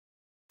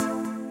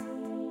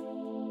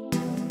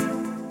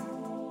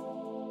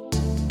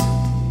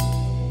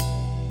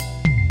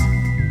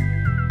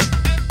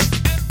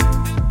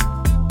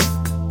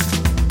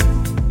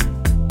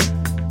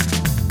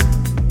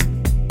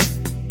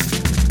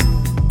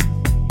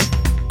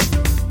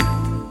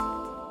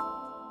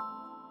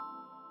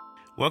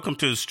Welcome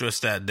to the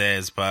Stressed Out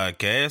Dads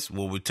podcast,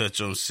 where we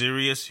touch on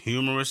serious,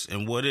 humorous,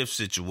 and what-if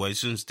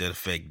situations that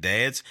affect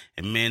dads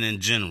and men in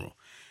general.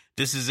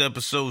 This is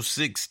episode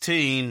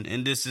 16,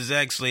 and this is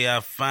actually our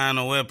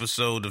final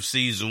episode of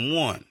season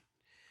 1.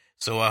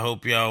 So I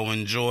hope y'all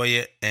enjoy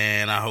it,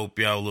 and I hope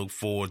y'all look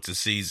forward to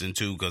season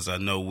 2, because I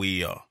know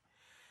we are.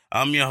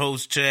 I'm your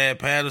host, Chad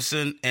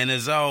Patterson, and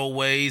as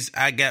always,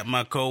 I got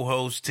my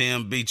co-host,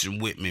 Tim Beecham,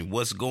 with me.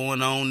 What's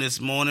going on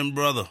this morning,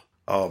 brother?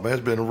 Oh, man,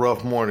 it's been a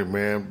rough morning,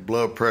 man.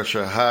 Blood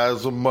pressure high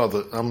as a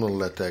mother. I'm going to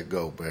let that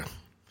go, man.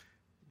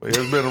 But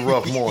it's been a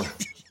rough morning.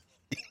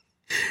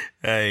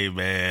 Hey,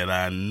 man,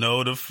 I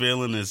know the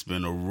feeling. It's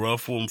been a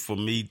rough one for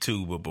me,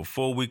 too. But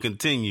before we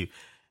continue,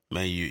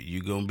 man,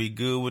 you going to be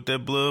good with that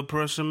blood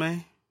pressure,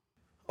 man?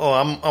 Oh,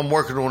 I'm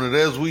working on it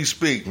as we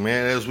speak,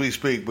 man, as we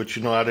speak. But,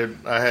 you know,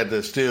 I had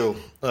to still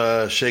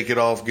shake it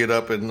off, get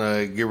up, and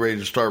get ready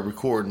to start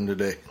recording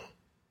today.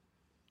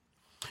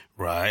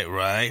 Right.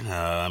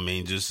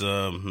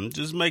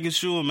 Just making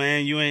sure,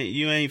 man, you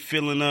ain't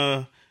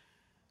feeling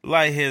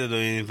lightheaded or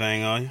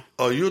anything, are you?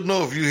 Oh, you'll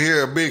know if you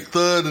hear a big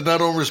thud and I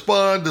don't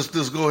respond,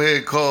 just go ahead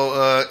and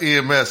call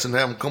EMS and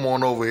have them come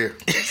on over here.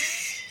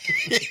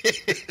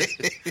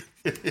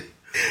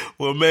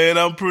 Well, man,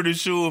 I'm pretty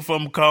sure if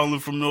I'm calling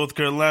from North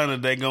Carolina,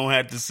 they're going to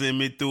have to send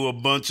me through a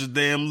bunch of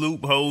damn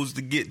loopholes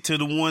to get to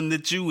the one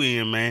that you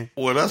in, man.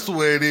 Well, that's the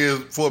way it is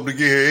for them to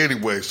get here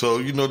anyway. So,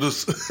 you know,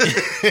 this.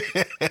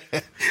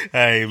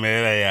 Hey,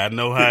 man, I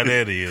know how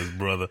that is,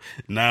 brother.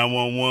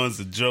 911's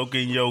a joke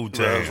in your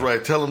town. That's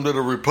right. Tell them that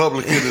a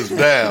Republican is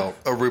down.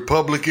 A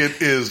Republican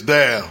is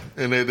down.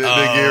 And they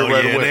get here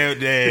right away.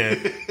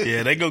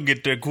 Yeah, they going to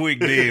get there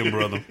quick then,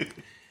 brother.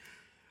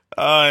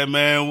 All right,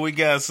 man, we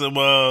got some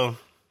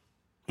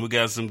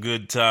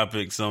good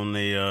topics on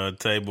the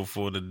table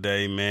for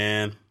today,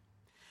 man.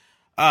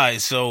 All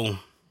right, so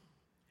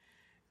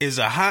is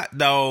a hot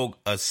dog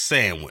a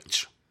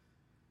sandwich?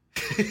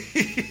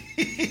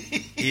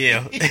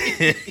 Yeah.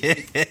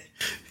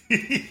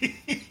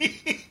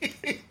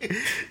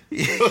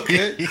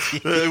 Okay.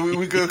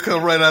 We gonna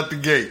come right out the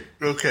gate.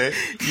 Okay.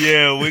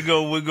 Yeah, we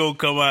go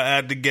come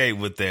out the gate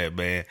with that,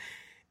 man.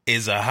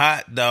 Is a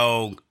hot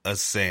dog a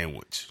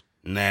sandwich?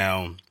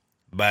 Now,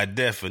 by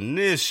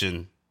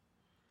definition,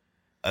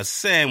 a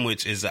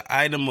sandwich is an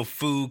item of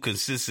food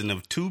consisting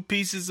of 2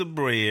 pieces of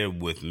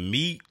bread with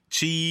meat,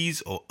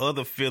 cheese, or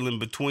other filling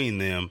between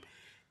them,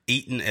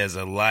 eaten as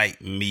a light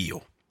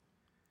meal.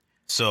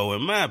 So,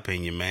 in my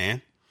opinion,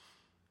 man,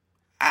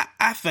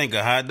 I think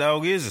a hot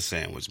dog is a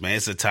sandwich, man.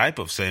 It's a type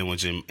of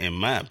sandwich, in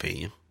my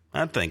opinion.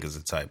 I think it's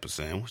a type of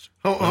sandwich.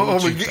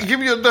 Give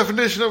me a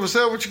definition of a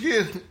sandwich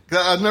again.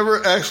 I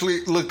never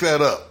actually looked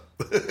that up.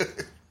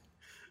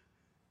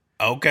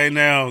 Okay,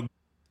 now,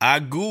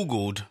 I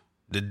Googled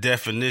the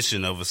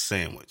definition of a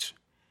sandwich,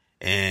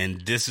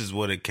 and this is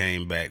what it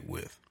came back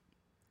with.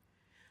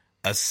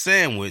 A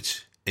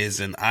sandwich is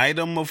an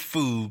item of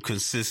food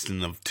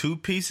consisting of 2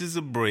 pieces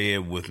of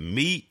bread with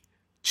meat,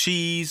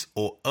 cheese,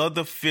 or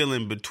other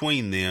filling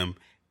between them,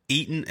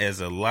 eaten as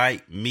a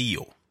light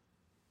meal.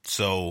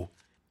 So,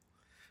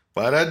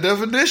 by that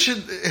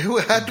definition, it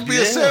would have to be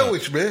a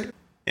sandwich, man.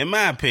 In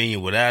my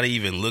opinion, without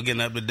even looking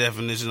up the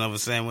definition of a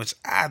sandwich,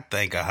 I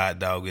think a hot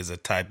dog is a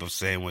type of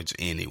sandwich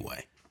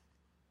anyway.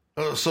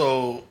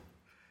 So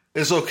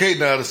it's okay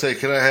now to say,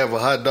 can I have a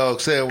hot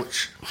dog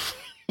sandwich?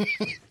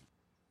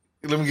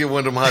 Let me get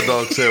one of them hot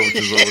dog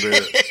sandwiches over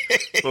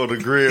there on the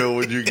grill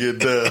when you get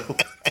done.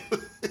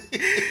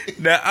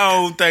 Now, I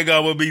don't think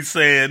I would be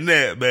saying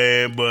that,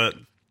 man, but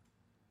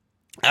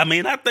I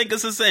mean, I think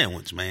it's a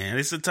sandwich, man.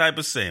 It's a type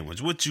of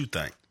sandwich. What you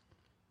think?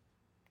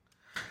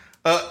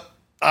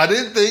 I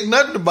didn't think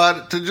nothing about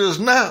it till just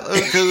now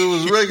because it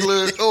was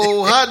regular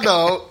old hot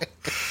dog.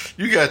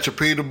 You got your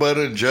peanut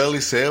butter and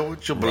jelly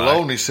sandwich, your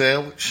bologna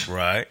sandwich.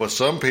 Right. For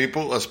some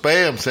people, a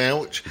Spam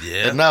sandwich.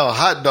 Yeah. And now a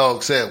hot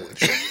dog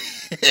sandwich.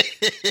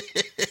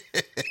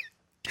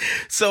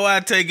 So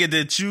I take it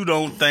that you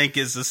don't think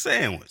it's a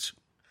sandwich.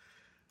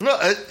 No,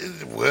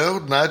 well,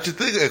 not you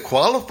think it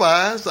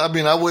qualifies. I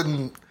mean, I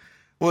wouldn't.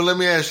 Well, let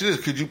me ask you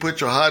this: could you put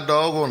your hot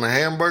dog on a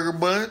hamburger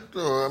bun?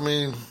 Or I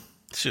mean,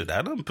 shoot,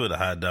 I done put a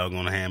hot dog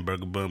on a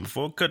hamburger bun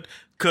before. Cut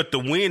the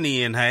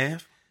winnie in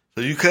half.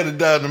 So you cut it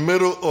down the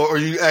middle, or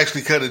you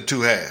actually cut it in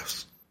 2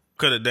 halves?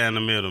 Cut it down the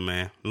middle,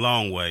 man.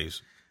 Long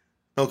ways.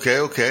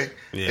 Okay.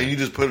 Yeah. And you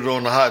just put it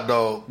on the hot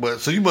dog.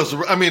 But so you must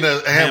have,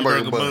 a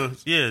hamburger bun.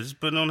 Yeah, just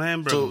put it on a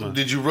hamburger bun. So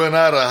did you run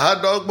out of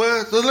hot dog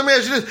bun? So let me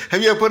ask you this.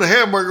 Have you ever put a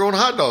hamburger on a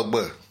hot dog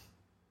bun?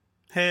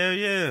 Hell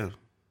yeah.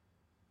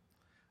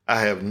 I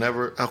have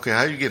never. Okay,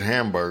 how you get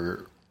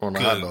hamburger on a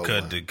hot dog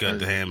bun? Cut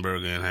the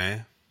hamburger in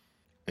half.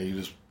 And you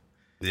just...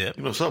 Yep.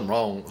 You know, something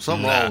wrong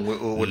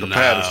with the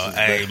Pattersons.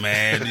 Hey,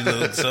 man, you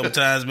know,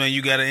 sometimes, man,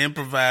 you got to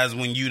improvise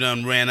when you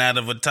done ran out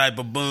of a type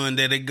of bun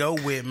that it go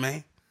with,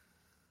 man.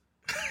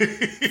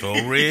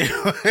 For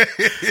real.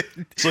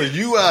 So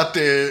you out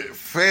there,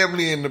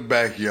 family in the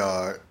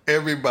backyard,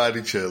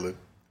 everybody chilling,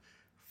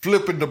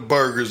 flipping the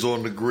burgers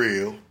on the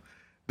grill.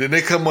 Then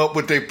they come up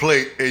with their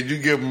plate, and you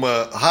give them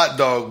a hot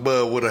dog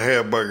bun with a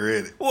hamburger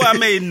in it. Well, I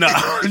mean, no.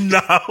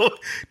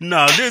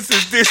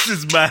 This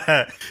is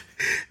my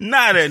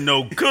not at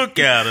no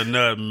cookout or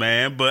nothing,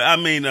 man. But I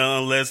mean,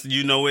 unless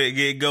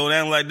it go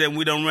down like that, and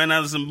we don't run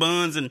out of some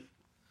buns, and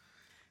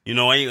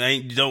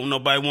don't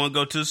nobody want to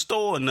go to the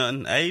store or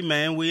nothing. Hey,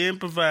 man, we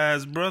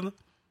improvise, brother.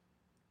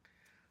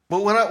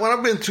 But when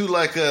I've been to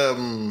like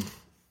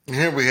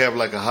here we have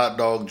like a hot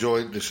dog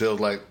joint that sells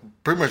like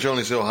pretty much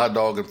only sell hot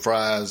dog and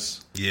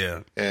fries.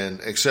 Yeah.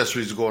 And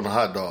accessories to go on a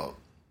hot dog.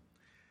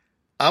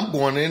 I'm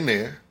going in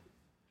there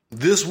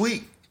this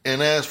week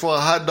and ask for a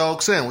hot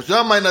dog sandwich.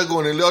 Y'all might not go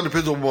in there. It all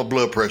depends on what my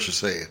blood pressure's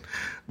saying.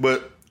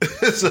 But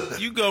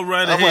you go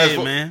right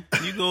ahead, man.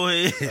 You go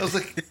ahead. I was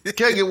like,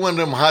 can't get one of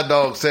them hot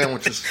dog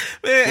sandwiches.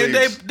 Man,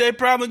 and they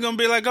probably gonna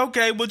be like,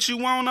 okay, what you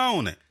want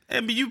on it?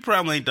 And you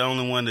probably ain't the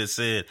only one that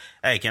said,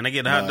 hey, can I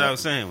get a hot dog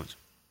sandwich?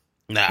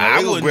 Nah,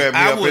 I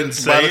wouldn't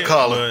say by the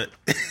collar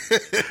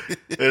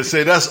and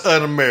say that's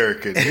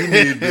un-American. You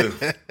need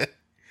to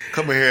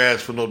come in here and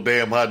ask for no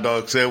damn hot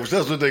dog sandwich.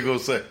 That's what they gonna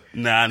say.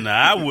 Nah,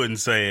 I wouldn't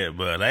say it,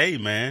 but hey,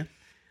 man,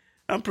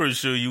 I'm pretty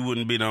sure you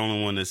wouldn't be the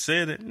only one that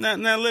said it. Now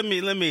let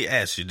me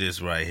ask you this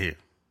right here.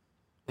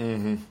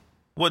 Mm-hmm.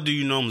 What do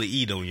you normally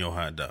eat on your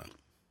hot dog?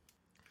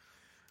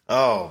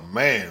 Oh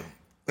man,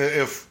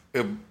 if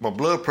my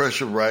blood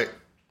pressure right,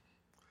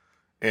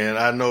 and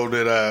I know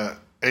that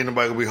ain't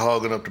nobody gonna be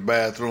hogging up the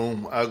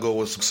bathroom, I go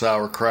with some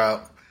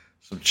sauerkraut,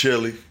 some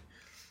chili,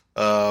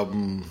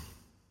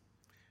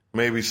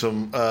 maybe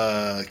some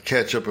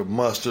ketchup and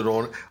mustard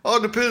on it.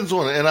 All depends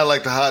on it. And I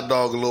like the hot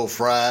dog a little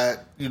fried.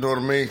 You know what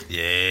I mean?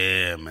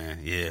 Yeah, man.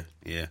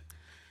 Yeah.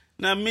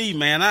 Now me,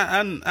 man,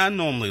 I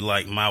normally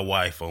like my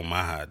wife on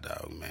my hot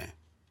dog, man.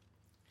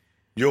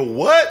 Your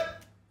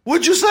what?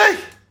 What'd you say?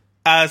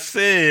 I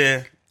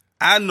said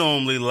I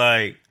normally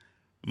like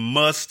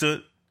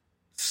mustard,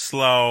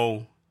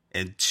 slaw,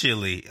 and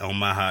chili on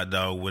my hot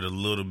dog with a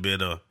little bit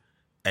of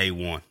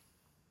A1.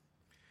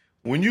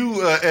 When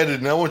you edit,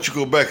 and I want you to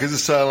go back because it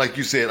sounded like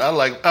you said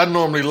I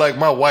normally like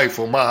my wife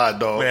on my hot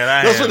dog.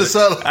 Man, that's what it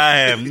sounded like. I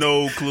have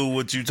no clue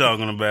what you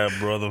talking about,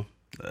 brother.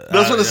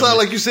 That's what it sounded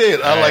like you said.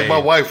 I like my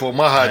wife on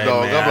my hot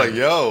dog. Man, I'm like,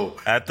 yo.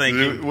 I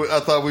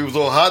thought we was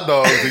on hot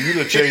dogs, and you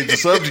done changed the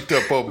subject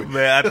up on me.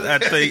 Man,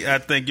 I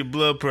think your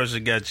blood pressure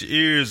got your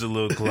ears a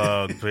little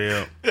clogged,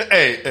 pal.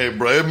 Hey,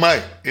 bro, it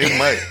might.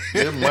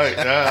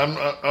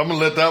 I'm gonna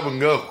let that one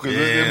go because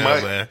it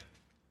might. Man.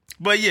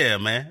 But yeah,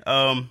 man.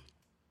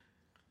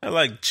 I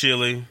like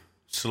chili,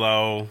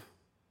 slaw,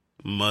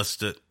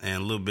 mustard,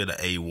 and a little bit of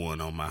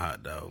A1 on my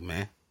hot dog,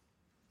 man.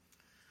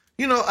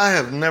 You know, I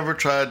have never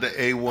tried the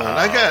A1.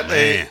 I got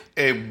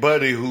a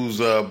buddy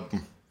who's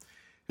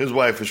his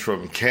wife is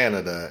from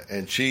Canada,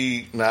 and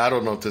now I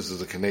don't know if this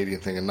is a Canadian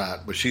thing or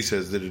not, but she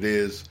says that it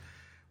is,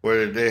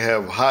 where they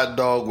have hot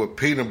dog with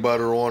peanut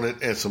butter on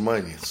it and some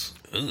onions.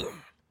 Ugh.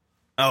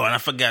 Oh, and I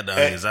forgot the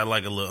onions. I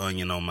like a little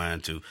onion on mine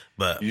too.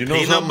 But you know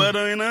peanut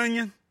butter and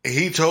onion?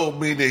 He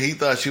told me that he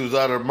thought she was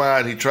out of her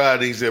mind. He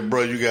tried it. He said,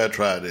 bro, you got to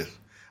try this.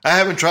 I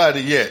haven't tried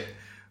it yet.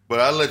 But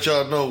I'll let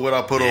y'all know what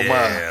I put on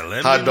my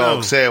hot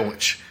dog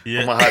sandwich. Yeah.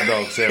 On my hot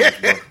dog sandwich,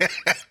 bro.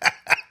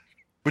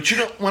 But you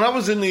know, when I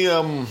was in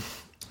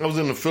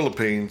the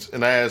Philippines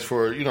and I asked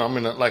for, I'm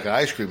in like an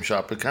ice cream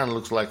shop. It kind of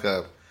looks like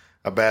a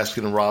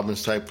Baskin &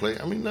 Robbins type place.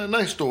 I mean, a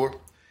nice store.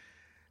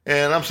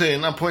 And I'm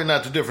pointing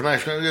out the different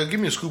ice cream. Give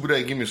me a scoop of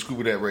that. Give me a scoop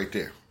of that right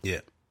there.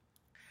 Yeah.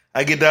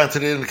 I get down to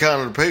the end of the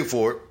counter to pay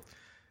for it.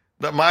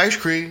 My ice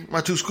cream,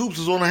 my 2 scoops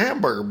is on a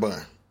hamburger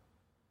bun.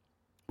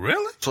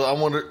 Really? So I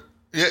wonder.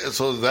 Yeah,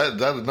 so is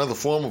that another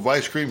form of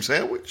ice cream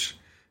sandwich?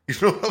 You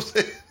know what I'm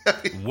saying?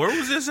 Where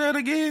was this at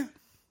again?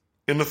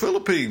 In the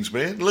Philippines,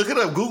 man. Look it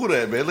up. Google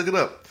that, man. Look it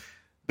up.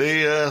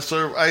 They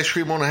serve ice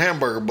cream on a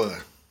hamburger bun.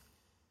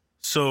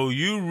 So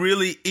you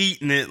really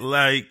eating it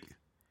like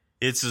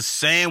it's a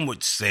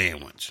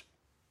sandwich.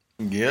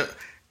 Yeah.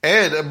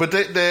 But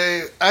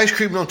the ice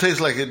cream don't taste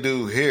like it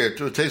do here.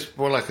 It tastes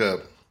more like a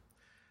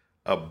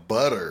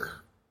butter.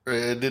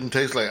 It didn't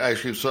taste like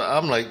ice cream. So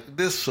I'm like,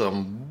 this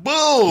some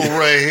bull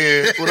right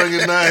here. When I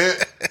get down here,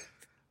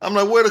 I'm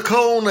like, where the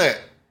cone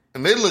at?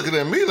 And they looking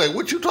at me like,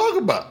 what you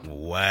talking about?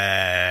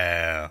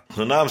 Wow.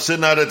 So now I'm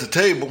sitting out at the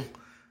table.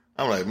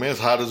 I'm like, man, it's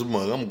hot as a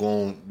mug. I'm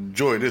going to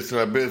enjoy this.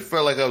 And it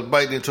felt like I was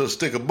biting into a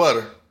stick of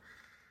butter.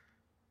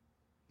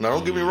 Now,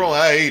 don't get me wrong.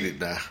 I ate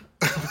it now.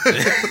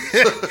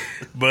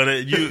 But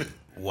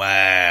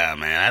wow,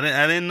 man.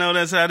 I didn't know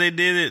that's how they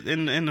did it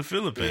in the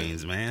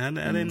Philippines, man.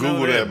 I didn't Google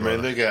know that,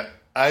 man. They got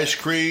ice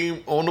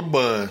cream on the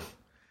bun.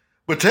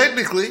 But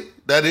technically,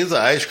 that is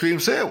an ice cream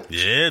sandwich.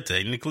 Yeah,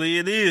 technically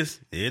it is.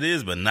 It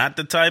is, but not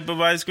the type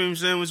of ice cream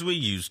sandwich we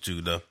used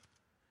to, though.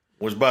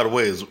 Which, by the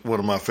way, is one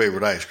of my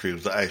favorite ice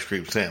creams, the ice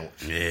cream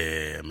sandwich.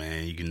 Yeah,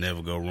 man. You can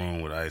never go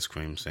wrong with ice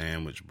cream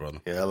sandwich, brother.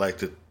 Yeah, I like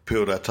to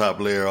peel that top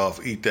layer off,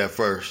 eat that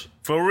first.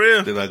 For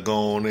real? Then I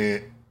go on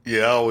in.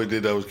 Yeah, I always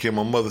did that with kid.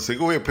 My mother said,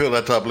 go ahead and peel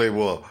that top layer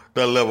off,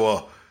 that level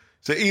off.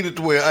 Say, eat it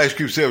the way an ice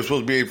cream sandwich is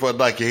supposed to be before I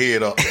knock your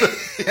head off.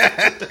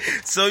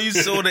 So you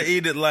sort of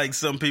eat it like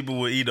some people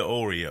would eat an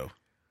Oreo.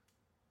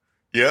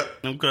 Yep.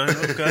 Okay. All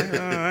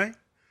right.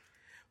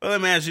 Well,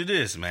 let me ask you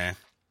this, man.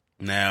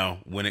 Now,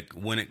 when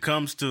it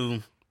comes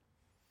to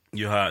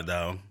your hot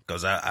dog,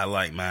 because I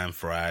like mine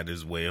fried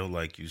as well,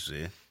 like you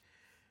said.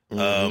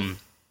 Mm-hmm.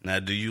 Now,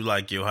 do you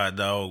like your hot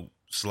dog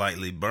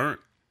slightly burnt?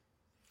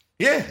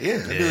 Yeah. A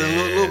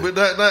little bit.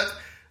 That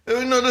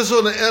this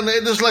on the end,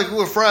 just like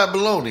with fried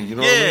bologna. You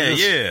know what I mean?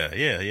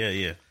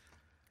 Yeah.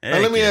 Now,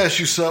 let me ask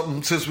you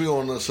something, since we're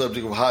on the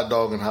subject of hot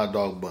dog and hot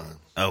dog buns.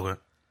 Okay.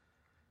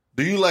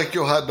 Do you like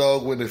your hot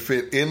dog when it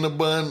fit in the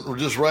bun or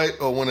just right,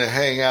 or when it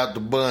hang out the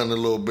bun a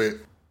little bit?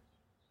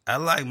 I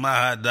like my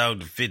hot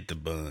dog to fit the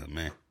bun,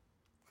 man.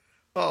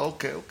 Oh,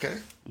 okay.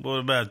 What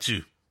about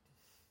you?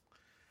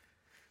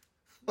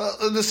 Well,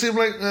 it seems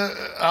like,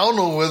 I don't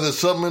know whether it's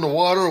something in the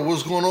water or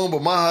what's going on,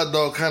 but my hot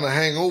dog kind of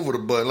hang over the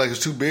bun, like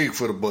it's too big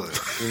for the bun.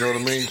 You know what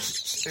I mean?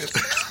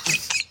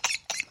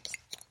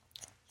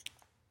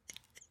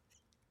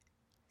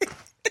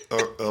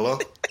 Hello?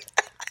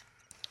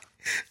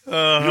 You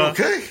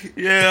okay?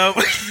 Yeah.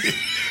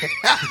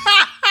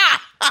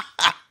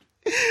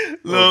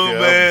 No,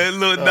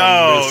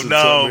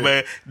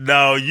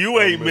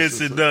 you ain't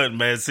missing nothing,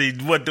 man. See,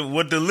 what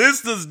the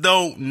listeners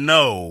don't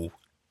know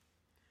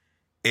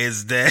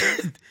is that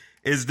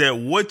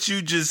what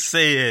you just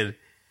said,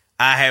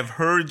 I have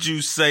heard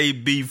you say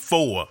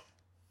before,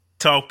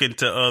 talking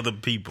to other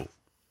people.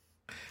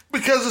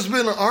 Because it's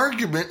been an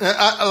argument.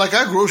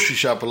 I grocery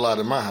shop a lot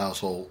in my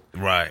household.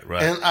 Right.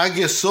 And I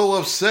get so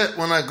upset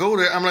when I go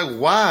there. I'm like,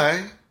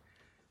 why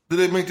did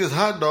they make this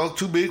hot dog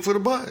too big for the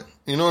bun?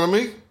 You know what I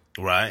mean?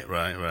 Right.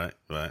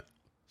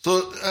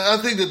 So I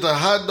think that the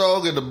hot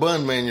dog and the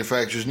bun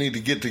manufacturers need to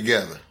get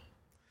together.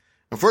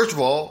 And first of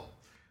all,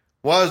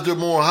 why is there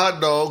more hot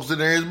dogs than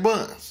there is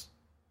buns?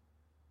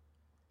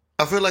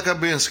 I feel like I'm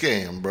being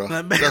scammed, bro.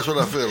 That's what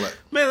I feel like.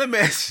 Man, let me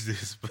ask you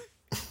this.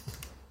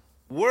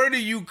 Where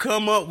do you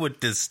come up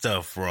with this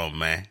stuff from,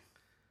 man?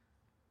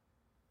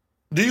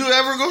 Do you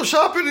ever go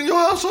shopping in your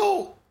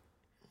household?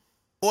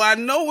 Well, I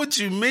know what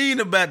you mean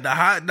about the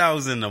hot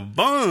dogs and the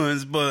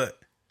buns, but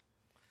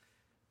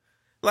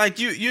like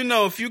you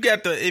know, if you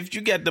got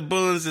the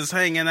buns that's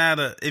hanging out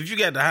of, if you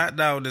got the hot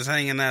dog that's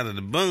hanging out of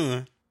the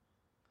bun,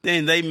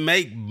 then they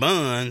make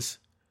buns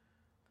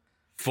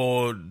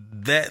for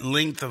that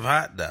length of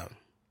hot dog.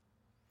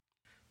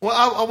 Well,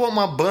 I want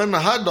my bun to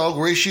hot dog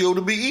ratio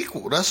to be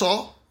equal. That's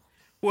all.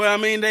 Well, I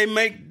mean, they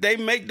make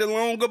the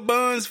longer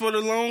buns for the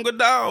longer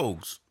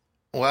dogs.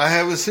 Well, I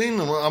haven't seen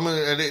them. I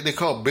mean, they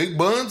call big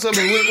buns? I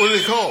mean, what are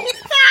they called?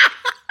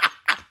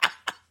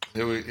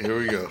 Here we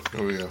go.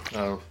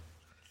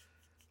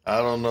 I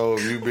don't know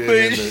if you've been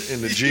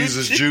in the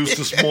Jesus juice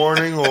this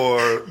morning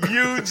or...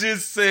 You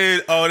just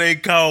said, they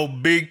call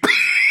big...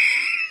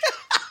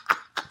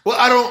 Well,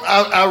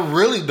 I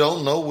really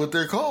don't know what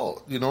they're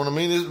called. You know what I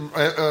mean?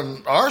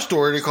 In our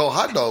story, they call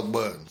hot dog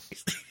buns.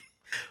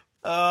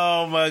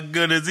 Oh my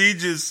goodness! He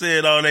just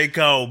said, they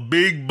call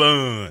big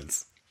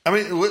buns.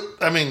 Because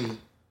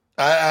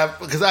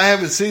I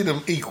haven't seen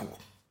them equal.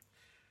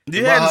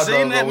 You haven't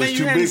seen that, man?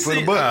 Too big for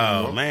the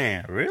bun. Oh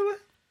man, really?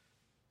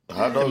 The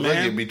hot dogs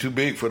can be too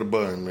big for the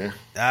bun, man.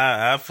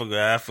 I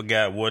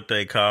forgot what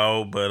they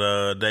call,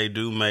 but they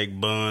do make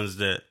buns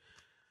that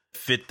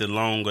fit the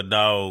longer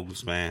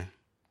dogs, man.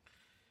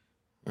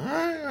 All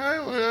right.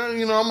 Well,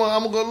 I'm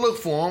gonna go look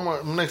for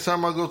them next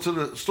time I go to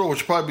the store,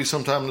 which will probably be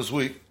sometime this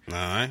week. All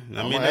right.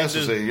 I'm gonna ask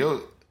them, say,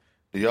 do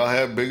y'all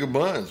have bigger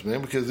buns,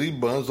 man? Because these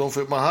buns don't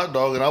fit my hot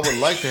dog, and I would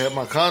like to have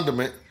my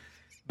condiment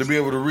to be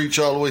able to reach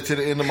all the way to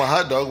the end of my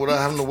hot dog without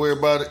having to worry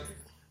about it.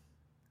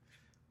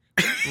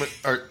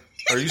 Are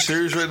you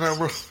serious right now,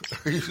 bro?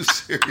 Are you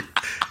serious?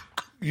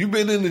 You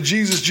been in the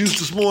Jesus juice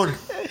this morning?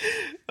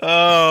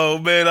 Oh,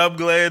 man, I'm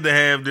glad to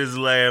have this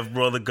laugh,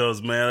 brother,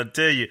 because, man, I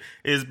tell you,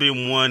 it's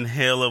been one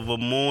hell of a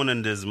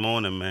morning this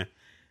morning, man.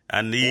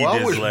 I need this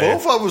laugh. I wish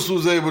both of us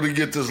was able to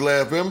get this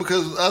laugh in,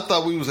 because I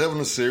thought we was having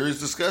a serious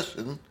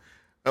discussion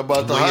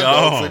about the hot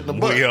dog fitting the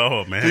bun. We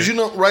are, man.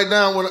 Because, right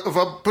now, if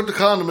I put the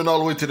condiment all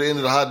the way to the end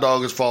of the hot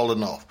dog, it's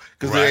falling off.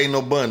 Because there ain't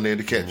no bun there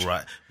to catch it.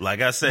 Right. Like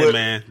I said,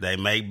 man, they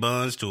make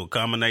buns to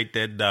accommodate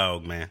that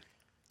dog, man.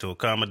 To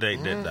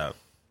accommodate that dog.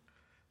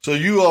 So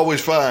you always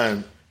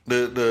find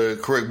the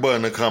correct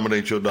bun to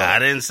accommodate your dog? I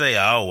didn't say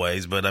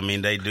always, but, I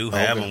mean, they do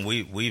have them.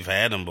 We've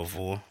had them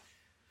before.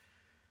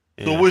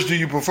 So which do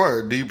you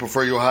prefer? Do you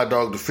prefer your hot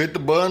dog to fit the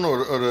bun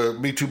or to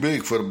be too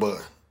big for the bun?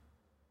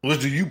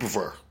 Which do you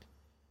prefer?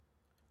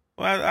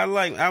 Well, I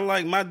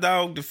like my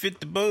dog to fit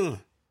the bun,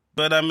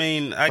 but I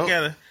mean,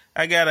 I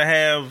gotta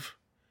have,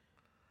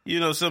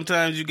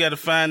 sometimes you gotta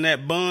find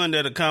that bun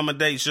that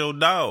accommodates your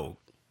dog.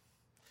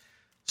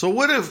 So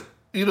what if,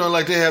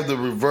 like they have the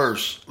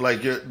reverse,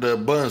 like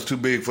the bun's too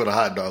big for the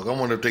hot dog? I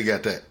wonder if they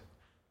got that.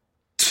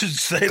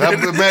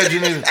 I'm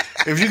imagining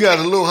if you got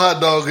a little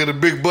hot dog and a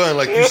big bun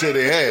like you said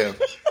they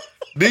have,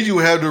 then you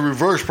have the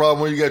reverse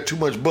problem where you got too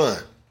much bun.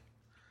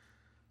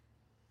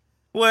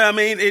 Well, I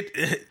mean,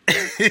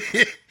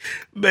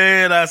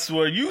 man, I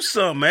swear, you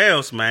something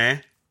else,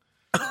 man.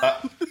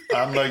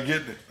 I'm not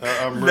getting it.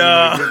 I'm really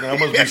not getting it. I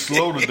must be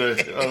slow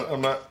today.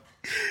 I'm not.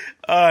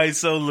 All right,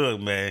 so look,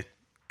 man.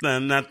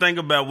 Now think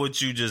about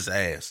what you just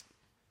asked.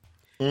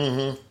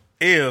 Mm-hmm.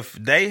 If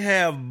they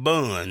have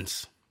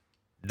buns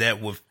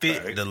that would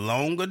fit the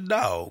longer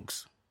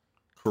dogs,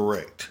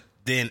 correct.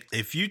 Then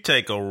if you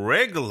take a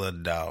regular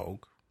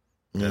dog,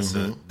 that's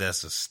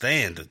a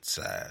standard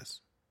size,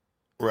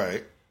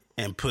 right,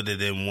 and put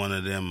it in one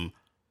of them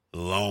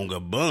longer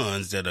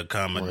buns that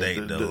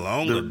accommodate the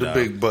longer the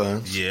big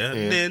buns,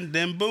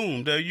 then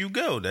boom, there you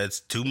go. That's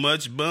too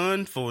much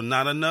bun for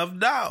not enough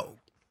dog.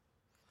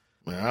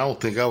 Man, I don't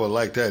think I would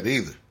like that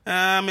either.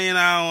 I mean,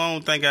 I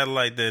don't think I'd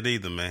like that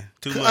either, man.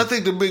 Too much. I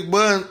think the big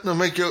bun will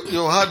make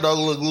your hot dog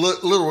look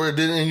littler.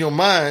 Then in your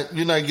mind,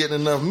 you're not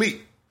getting enough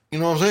meat. You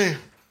know what I'm saying?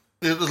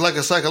 It's like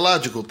a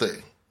psychological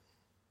thing.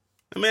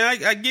 I mean,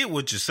 I get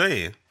what you're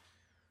saying.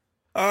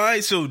 All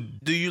right, so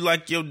do you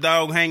like your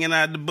dog hanging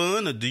out the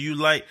bun, or do you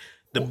like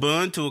the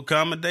bun to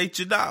accommodate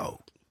your dog?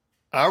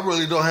 I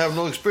really don't have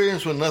no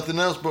experience with nothing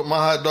else but my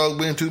hot dog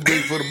being too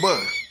big for the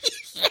bun.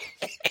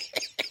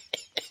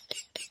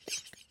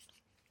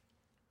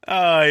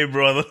 All right,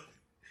 brother.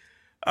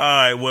 All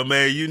right, well,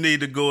 man, you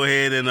need to go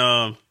ahead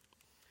and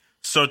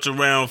search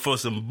around for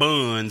some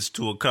buns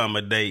to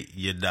accommodate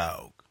your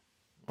dog.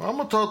 Well, I'm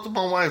going to talk to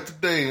my wife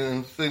today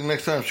and see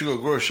next time she go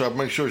grocery shop,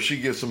 make sure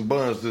she gets some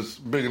buns that's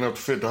big enough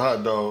to fit the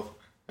hot dog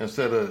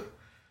instead of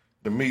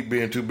the meat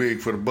being too big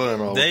for the bun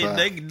all the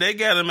time. They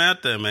got them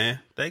out there, man.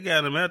 They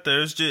got them out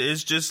there.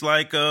 It's just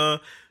like, do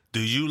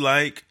you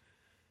like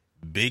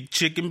big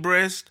chicken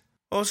breast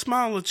or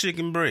smaller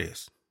chicken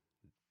breast?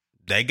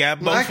 They got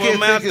both of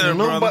them out there,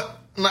 brother.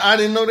 I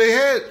didn't know they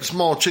had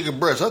small chicken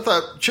breasts. I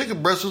thought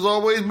chicken breast was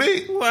always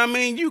big. Well, I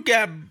mean, you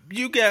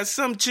got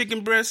some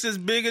chicken breasts that's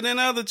bigger than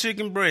other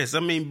chicken breasts. I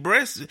mean,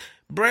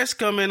 breasts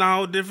come in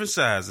all different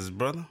sizes,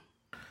 brother.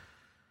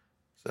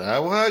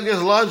 Well, I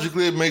guess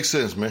logically it makes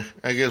sense, man.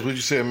 I guess what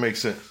you said makes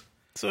sense.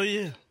 So,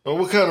 yeah. Well,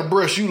 what kind of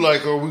breast you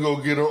like, or we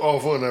gonna get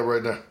off on that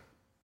right now?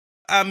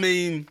 I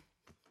mean,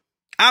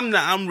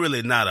 I'm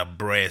really not a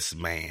breast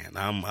man.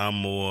 I'm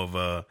more of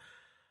a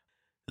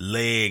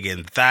leg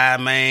and thigh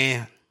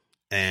man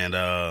and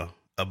a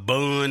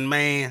bun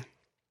man.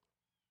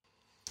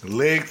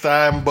 Leg,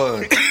 thigh, and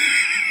bun.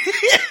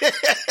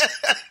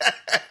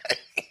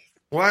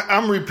 Well,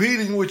 I'm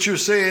repeating what you're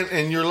saying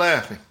and you're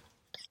laughing.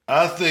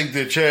 I think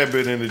that Chad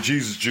been in the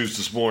Jesus juice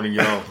this morning,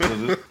 y'all.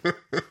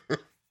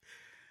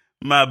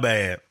 My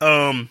bad.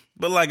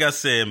 But like I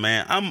said,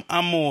 man,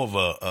 I'm more of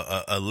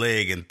a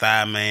leg and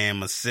thigh man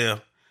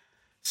myself.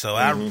 So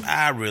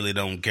I really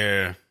don't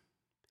care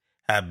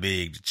how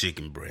big the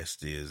chicken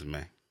breast is,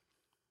 man.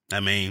 I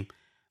mean,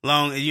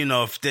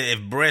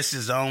 if breast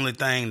is the only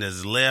thing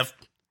that's left,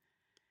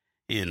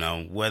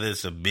 whether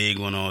it's a big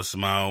one or a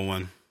small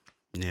one,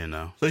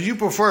 So you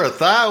prefer a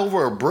thigh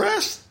over a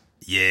breast?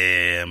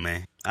 Yeah,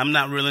 man. I'm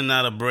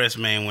not a breast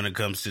man when it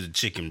comes to the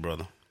chicken,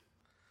 brother.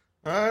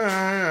 All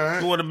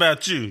right. What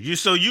about you?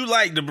 So you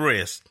like the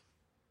breast?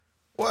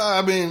 Well,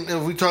 I mean,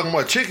 if we talking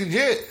about chicken,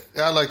 yeah,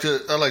 I like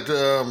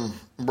the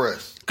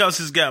breast because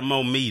it's got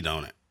more meat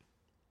on it.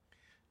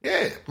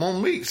 Yeah, more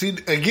meat. See,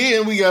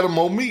 again, we got a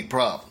more meat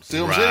problem.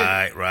 See what I'm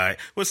saying? Right.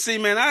 Well, see,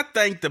 man, I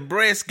think the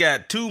breast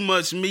got too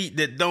much meat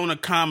that don't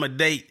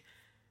accommodate.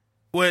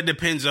 Well, it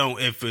depends on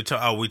if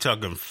are we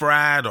talking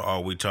fried or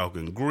are we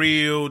talking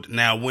grilled.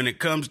 Now, when it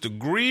comes to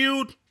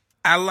grilled,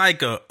 I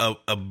like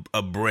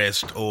a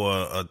breast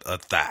or a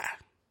thigh.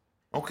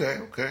 Okay.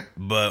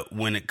 But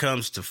when it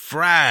comes to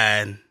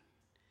fried,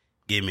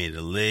 give me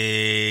the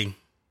leg,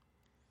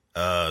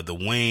 the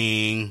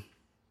wing,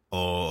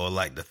 or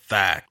like the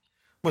thigh.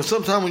 But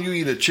sometimes when you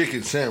eat a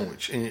chicken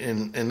sandwich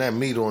and that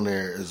meat on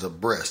there is a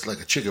breast,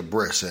 like a chicken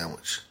breast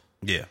sandwich.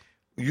 Yeah.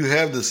 You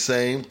have the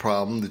same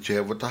problem that you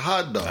have with the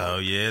hot dog. Oh,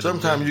 yeah.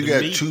 Sometimes you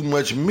got too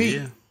much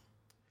meat.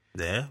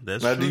 Yeah,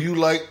 that's now, true. do you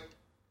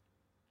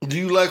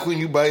like when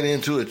you bite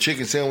into a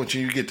chicken sandwich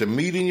and you get the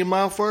meat in your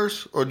mouth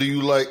first? Or do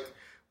you like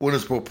when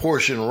it's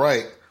proportioned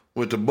right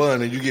with the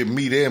bun and you get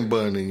meat and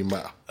bun in your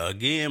mouth?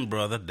 Again,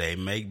 brother, they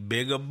make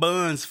bigger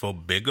buns for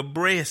bigger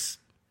breasts.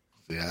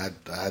 See,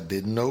 I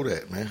didn't know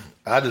that, man.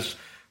 I just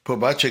put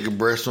my chicken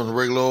breast on a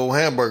regular old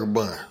hamburger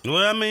bun. Well,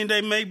 I mean,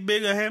 they make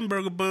bigger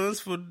hamburger buns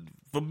for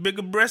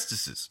bigger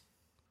breastises.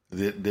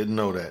 Didn't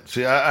know that.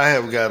 See, I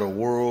have got a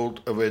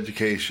world of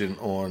education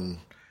on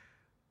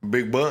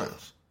big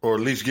buns, or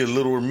at least get a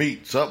little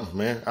meat, something,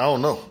 man. I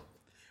don't know.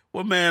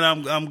 Well, man,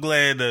 I'm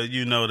glad that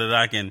that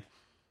I can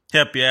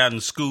help you out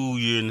and school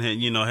you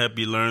and help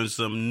you learn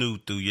something new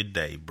through your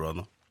day,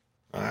 brother.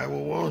 All right, well,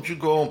 why don't you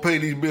go and pay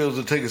these bills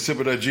and take a sip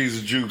of that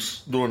Jesus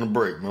juice during the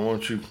break, man? Why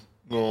don't you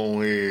go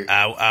on ahead?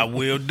 I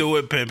will do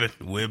it, pimpin'.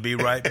 We'll be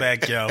right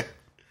back, y'all.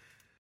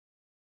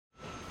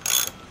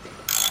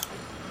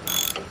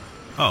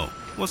 Oh,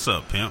 what's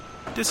up, pimp?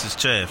 This is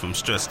Chad from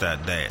Stressed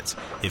Out Dads.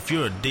 If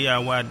you're a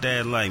DIY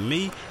dad like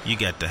me, you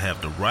got to have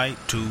the right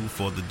tool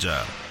for the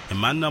job. And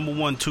my number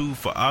one tool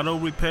for auto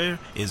repair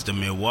is the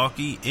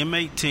Milwaukee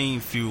M18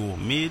 Fuel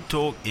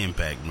Mid-Torque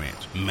Impact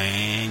Wrench.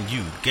 Man,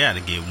 you gotta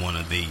get one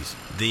of these.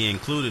 The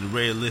included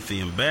red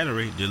lithium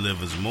battery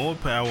delivers more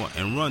power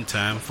and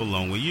runtime for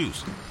longer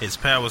use. Its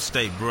power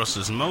state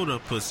brushless motor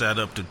puts out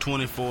up to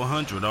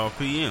 2,400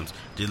 RPMs,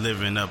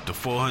 delivering up to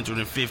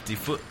 450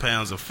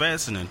 foot-pounds of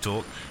fastening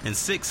torque and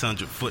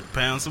 600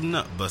 foot-pounds of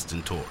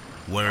nut-busting torque.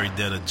 Worried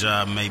that a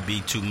job may be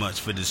too much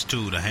for this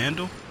tool to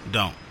handle?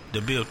 Don't.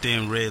 The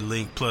built-in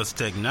RedLink Plus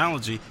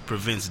technology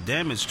prevents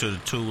damage to the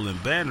tool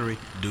and battery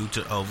due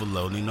to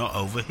overloading or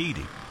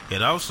overheating.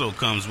 It also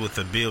comes with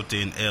a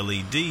built-in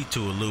LED to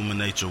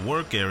illuminate your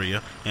work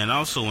area and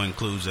also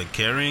includes a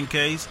carrying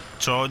case,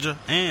 charger,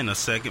 and a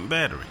second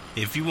battery.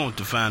 If you want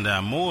to find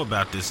out more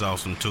about this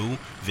awesome tool,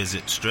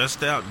 visit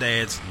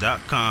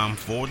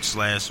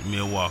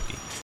stressedoutdads.com/Milwaukee.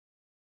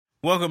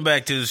 Welcome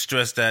back to the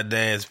Stressed Out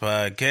Dads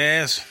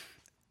podcast.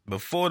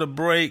 Before the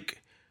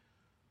break,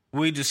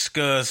 we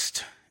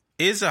discussed,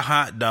 is a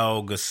hot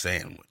dog a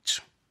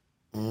sandwich?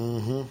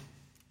 Mm-hmm.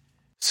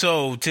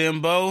 So,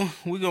 Timbo,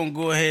 we're going to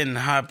go ahead and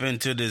hop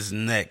into this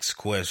next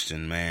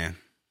question, man.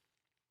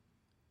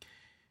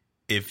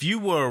 If you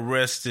were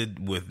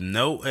arrested with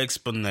no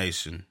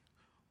explanation,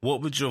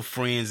 what would your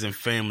friends and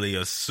family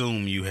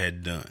assume you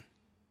had done?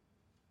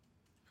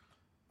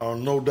 Oh,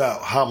 no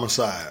doubt,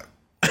 homicide.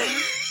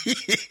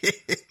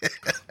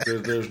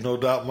 There's no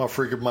doubt in my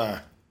freaking mind.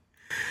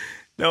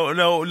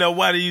 No.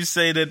 Why do you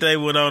say that they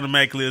would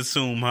automatically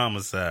assume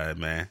homicide,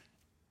 man?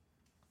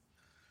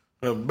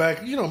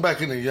 Back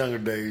in the younger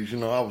days,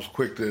 I was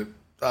quick to,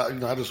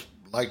 I just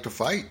like to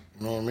fight.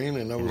 You know what I mean?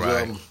 And that was,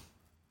 right.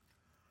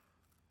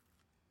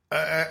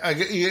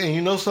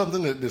 And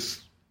something that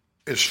is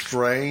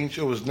strange.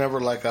 It was never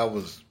like I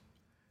was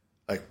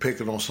like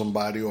picking on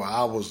somebody or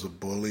I was the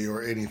bully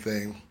or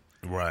anything.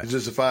 Right. It's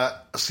just if I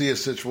see a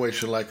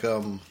situation like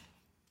a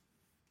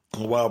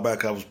while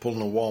back, I was pulling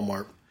to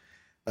Walmart.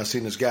 I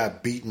seen this guy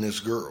beating this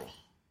girl.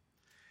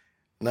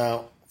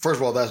 Now, first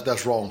of all,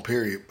 that's wrong,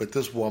 period. But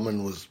this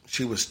woman was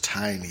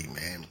tiny,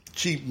 man.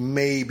 She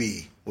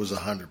maybe was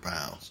 100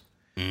 pounds.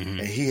 Mm-hmm.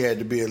 And he had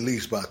to be at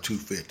least about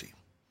 250.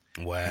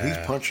 Wow. And he's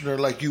punching her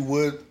like you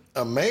would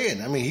a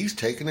man. I mean, he's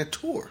taking it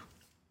to her.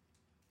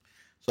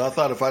 So I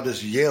thought if I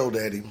just yelled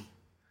at him,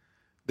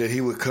 that he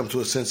would come to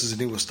his senses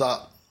and he would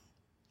stop.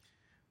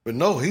 But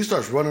no, he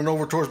starts running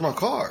over towards my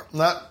car.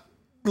 Not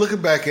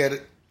looking back at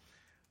it,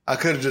 I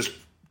could have just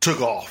took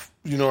off.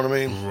 You know what I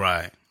mean?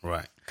 Right.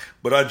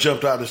 But I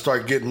jumped out and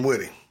started getting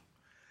with him.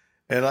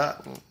 And I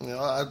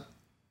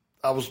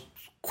was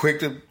quick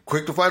to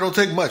fight. Don't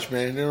take much,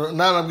 man. Now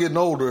that I'm getting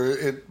older,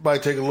 it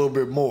might take a little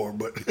bit more,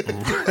 but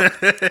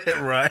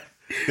right.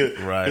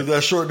 Because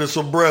that shortness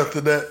of breath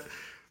and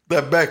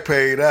that back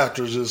pain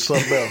after is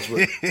something else.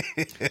 But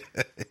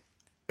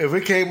if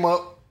it came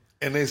up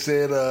and they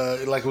said,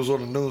 like it was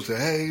on the news,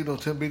 said, hey,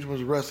 Tim Beecham was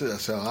arrested, I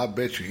said, I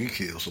bet you he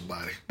killed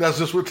somebody. That's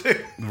just what they...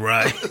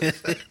 Right.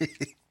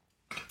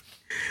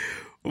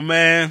 Well,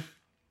 man,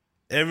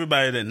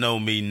 everybody that know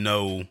me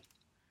know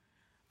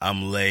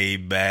I'm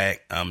laid back,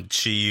 I'm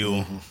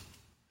chill. Mm-hmm.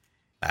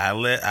 I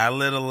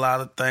let a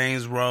lot of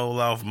things roll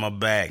off my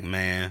back,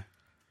 man.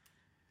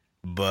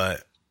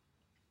 But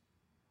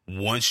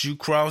once you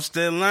cross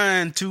that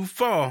line too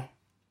far,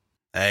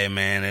 hey,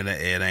 man,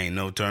 it ain't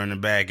no turning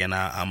back, and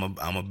I'm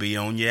a be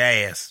on your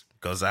ass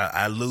because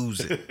I lose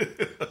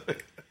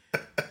it.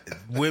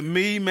 With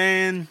me,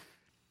 man,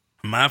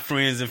 my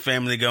friends and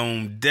family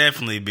gonna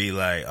definitely be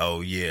like,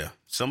 oh, yeah,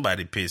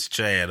 somebody pissed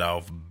Chad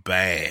off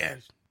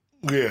bad.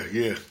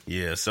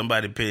 Yeah,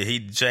 somebody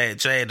pissed.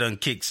 Chad done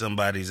kicked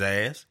somebody's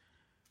ass.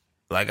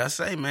 Like I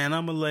say, man,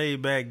 I'm a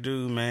laid back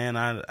dude, man.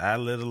 I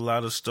let a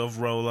lot of stuff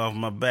roll off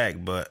my back,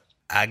 but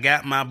I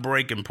got my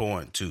breaking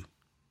point, too.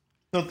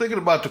 Now, thinking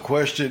about the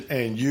question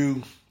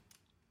and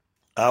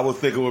I would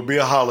think it would be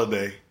a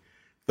holiday,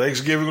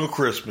 Thanksgiving or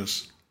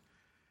Christmas,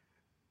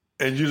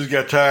 and you just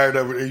got tired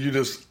of it, and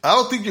I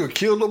don't think you'll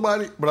kill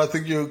nobody, but I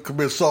think you'll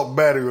commit assault and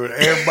battery with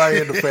everybody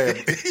in the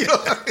family. You know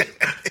what I mean?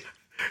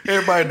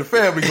 Everybody in the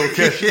family gonna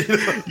catch you.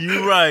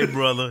 You right,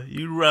 brother.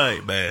 You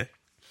right, man.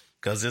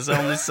 Because there's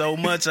only so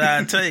much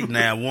I take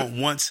now.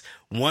 Once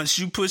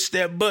you push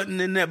that button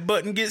and that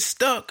button gets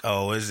stuck,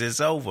 it's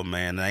over,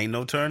 man. There ain't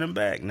no turning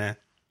back now.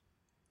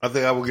 I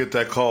think I will get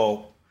that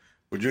call.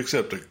 Would you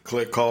accept a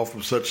call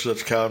from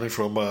such county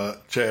from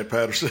Chad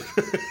Patterson?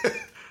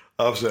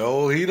 I'll say,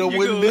 he don't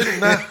win this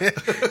now.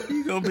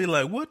 You're going to be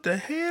like, what the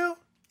hell?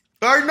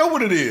 I already know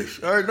what it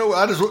is. I already know.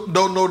 I just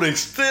don't know the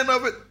extent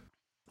of it.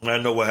 I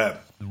know what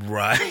happened.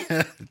 Right.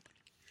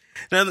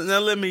 Now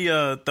let me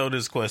throw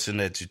this question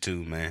at you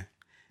too, man.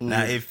 Mm-hmm.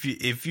 Now,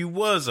 if you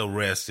was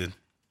arrested,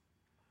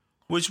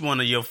 which one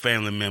of your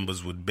family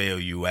members would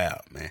bail you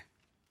out, man?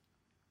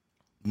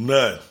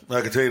 None. I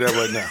can tell you that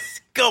right now.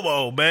 Come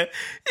on, man.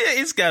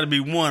 It's got to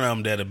be one of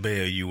them that'll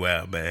bail you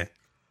out, man.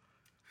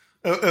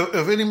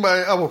 If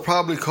anybody, I would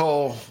probably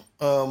call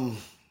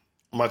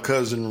my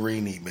cousin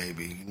Renee,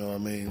 maybe. You know what I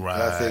mean?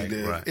 Right. I think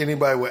that if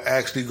anybody would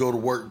actually go to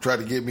work and try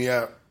to get me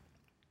out,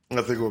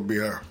 I think it would be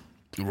her.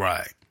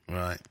 Right.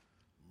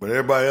 But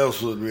everybody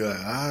else would be like,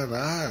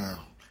 nah,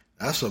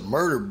 that's a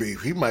murder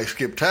beef. He might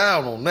skip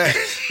town on that.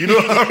 You know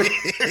what I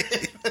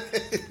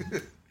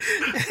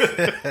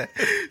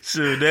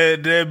Sure,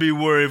 that'd be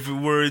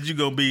worried you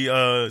gonna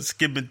be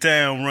skipping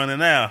town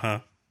running out, huh?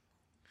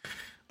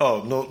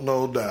 Oh,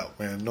 no doubt,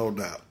 man, no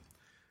doubt.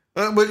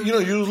 But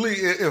usually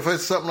if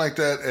it's something like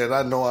that, and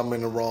I know I'm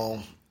in the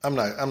wrong, I'm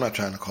not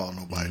trying to call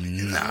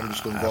nobody. I'm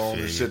just gonna go on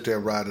and sit there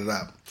and ride it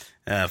out.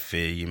 I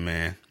feel you,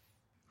 man.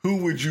 Who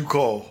would you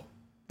call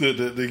to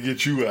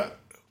get you out?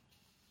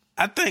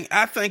 I think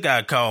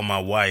I'd call my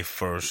wife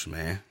first,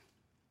 man.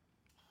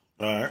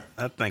 All right.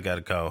 I think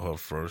I'd call her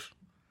first.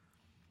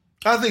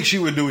 I think she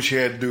would do what she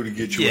had to do to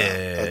get you out.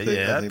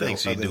 I think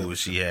she'd do what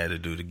she had to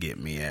do to get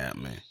me out,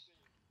 man.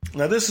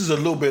 Now, this is a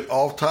little bit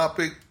off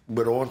topic,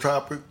 but on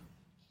topic.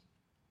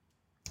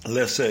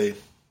 Let's say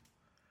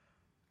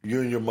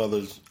you and your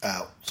mother's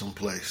out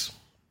someplace.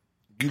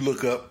 You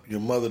look up, your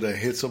mother that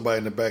hit somebody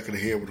in the back of the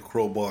head with a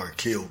crowbar and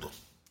killed them.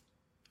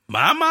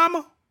 My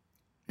mama?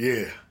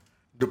 Yeah.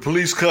 The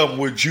police come.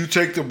 Would you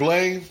take the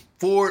blame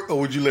for it, or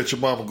would you let your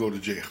mama go to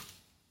jail?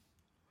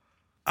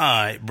 All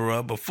right,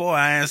 bro. Before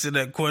I answer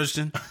that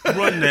question,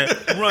 run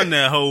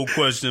that whole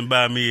question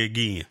by me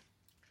again.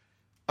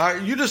 All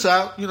right, you just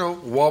out,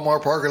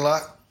 Walmart parking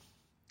lot.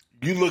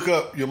 You look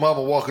up, your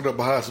mama walking up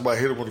behind somebody,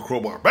 hit him with a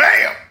crowbar.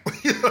 Bam!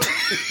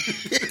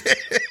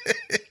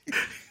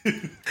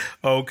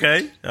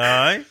 Okay, all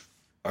right.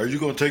 Are you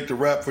going to take the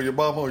rap for your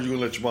mama, or are you going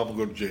to let your mama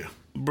go to jail?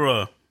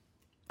 Bruh,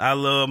 I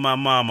love my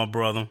mama,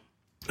 brother.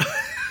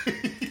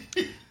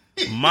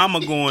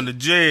 Mama going to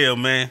jail,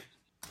 man.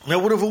 Now,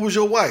 what if it was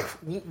your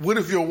wife? What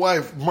if your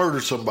wife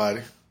murdered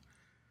somebody?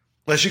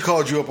 Like she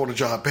called you up on the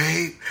job.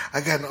 Babe,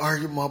 I got in an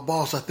argument with my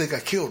boss. I think I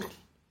killed him.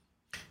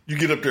 You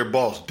get up there,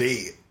 boss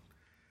dead.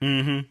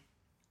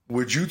 Mm-hmm.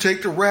 Would you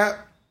take the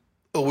rap,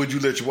 or would you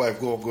let your wife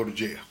go to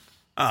jail?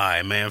 All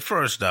right, man.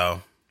 First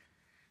off,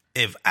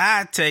 if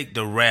I take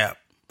the rap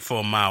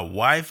for my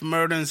wife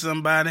murdering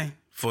somebody,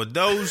 for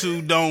those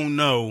who don't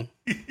know,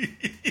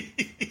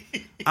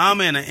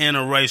 I'm in an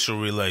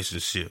interracial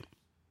relationship.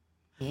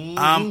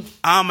 I'm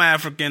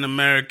African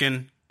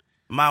American.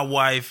 My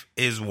wife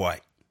is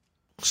white.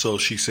 So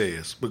she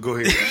says, but go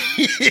ahead.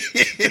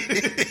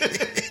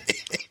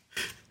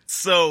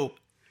 So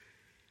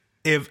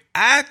if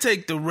I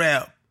take the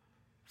rap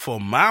for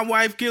my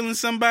wife killing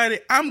somebody,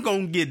 I'm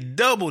going to get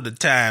double the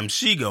time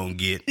she going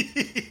to get.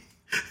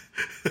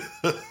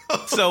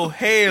 So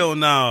hell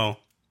no.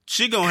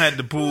 She going to have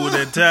to pull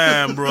that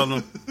time,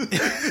 brother.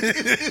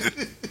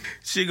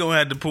 She going to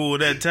have to pull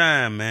that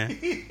time, man.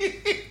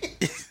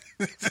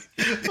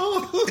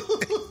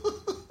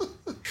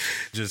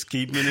 Just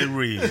keeping it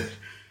real.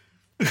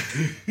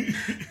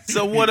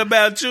 So what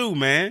about you,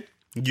 man?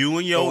 You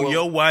and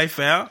your wife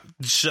out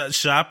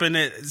shopping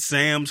at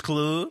Sam's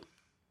Club.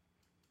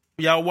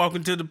 Y'all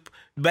walking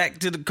back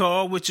to the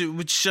car with your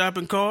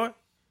shopping cart.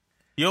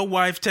 Your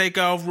wife take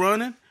off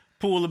running,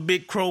 pull a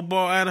big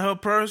crowbar out of her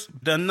purse,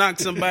 done knock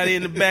somebody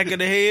in the back of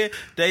the head.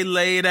 They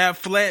laid out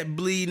flat,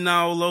 bleeding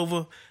all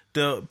over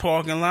the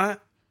parking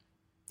lot.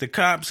 The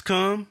cops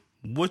come.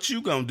 What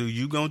you gonna do?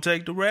 You gonna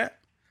take the rap?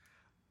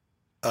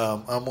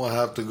 I'm gonna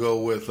have to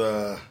go with.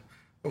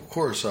 Of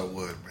course I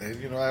would,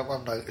 man.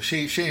 I'm not.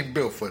 She ain't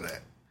built for that.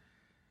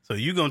 So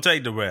you gonna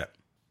take the rap?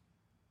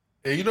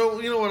 And you know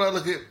what I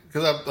look at,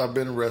 because I've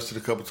been arrested a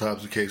couple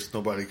times in case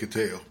nobody could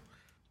tell.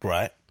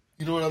 Right.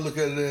 You know what I look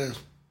at it as?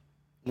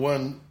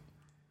 One,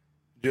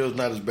 jail's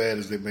not as bad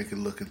as they make it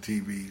look in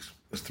TVs.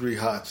 There's 3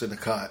 hots in a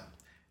cot,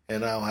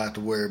 and I don't have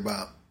to worry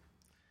about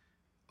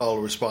all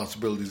the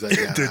responsibilities I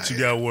got. That you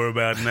got to worry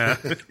about now.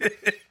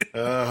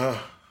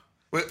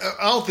 But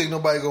I don't think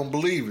nobody gonna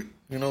believe it,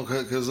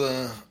 because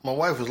my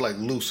wife was like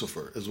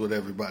Lucifer, is what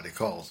everybody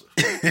calls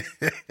her.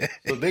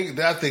 So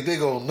I think they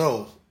gonna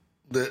know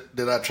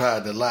that I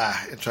tried to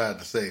lie and tried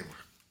to save her.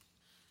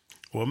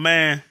 Well,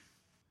 man,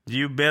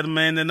 you a better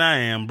man than I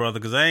am, brother,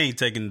 because I ain't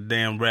taking the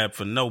damn rap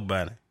for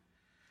nobody.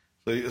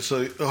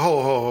 So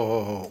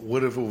ho.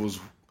 What if it was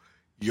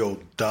your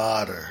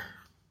daughter?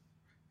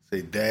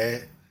 Say,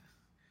 Dad,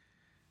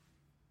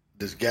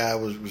 this guy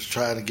was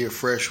trying to get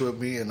fresh with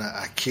me, and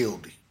I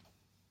killed him.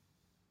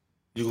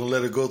 You gonna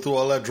let her go through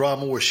all that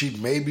drama where she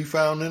may be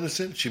found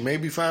innocent, she may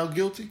be found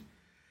guilty?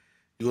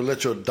 You gonna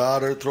let your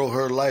daughter throw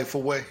her life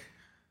away?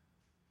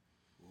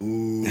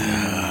 Ooh,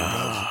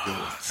 that was a good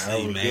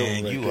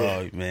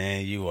one. See,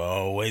 man, you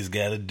always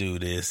got to do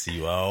this.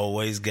 You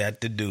always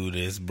got to do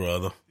this,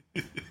 brother.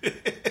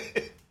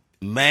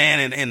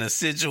 Man, in a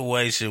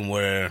situation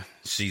where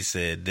she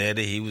said,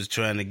 Daddy, he was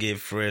trying to get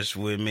fresh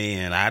with me,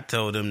 and I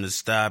told him to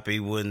stop,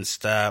 he wouldn't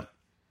stop.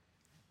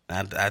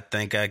 I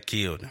think I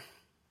killed him.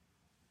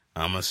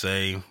 I'm going to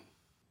say,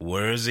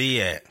 where's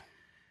he at?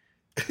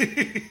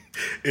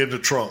 In the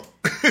trunk.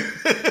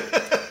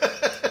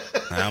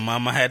 I'm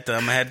gonna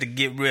have to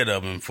get rid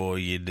of him for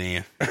you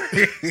then.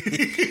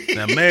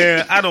 Now,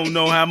 man, I don't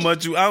know how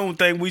much I don't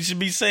think we should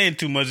be saying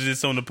too much of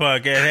this on the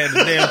podcast. I had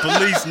the damn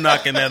police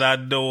knocking at our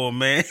door,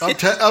 man. I'm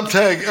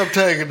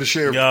tagging the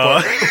sheriff.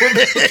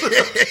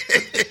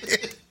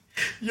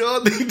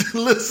 Y'all need to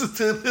listen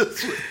to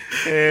this one.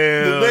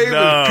 Hell the name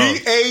no. is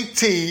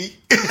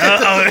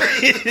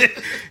PAT.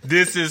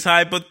 This is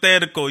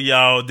hypothetical,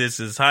 y'all.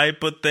 This is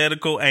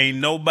hypothetical. Ain't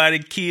nobody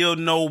killed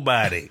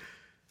nobody.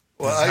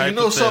 Well, you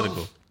know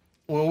something?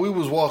 When we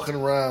was walking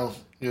around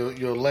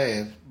your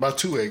land, about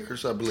 2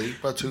 acres, I believe,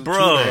 about two.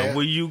 Bro,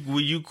 will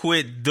you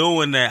quit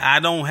doing that? I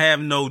don't have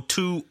no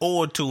 2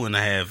 or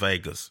 2.5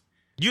 acres.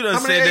 You done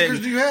How many acres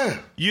do you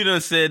have? You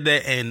done said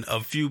that in a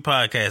few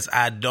podcasts.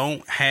 I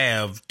don't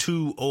have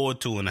 2 or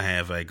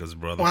 2.5 acres,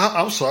 brother. Well,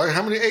 I'm sorry.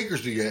 How many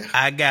acres do you have?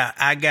 I got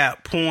a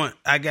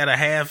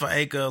half an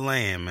acre of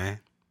land, man.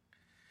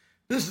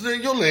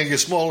 Your land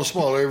gets smaller and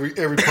smaller every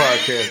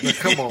podcast. Man,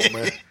 come on,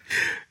 man.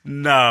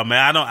 Nah,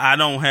 man, I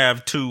don't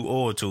have 2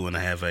 or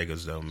 2.5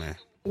 acres though, man.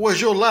 What's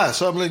your lie?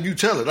 So I'm letting you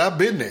tell it. I've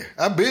been there.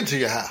 I've been to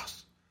your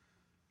house.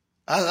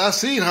 I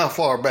seen how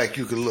far back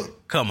you could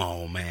look. Come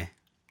on, man.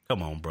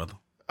 Come on, brother.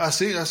 I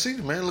see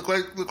it, man. Look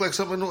like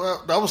something.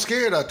 I was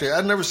scared out there.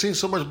 I'd never seen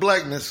so much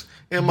blackness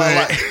in my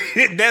life.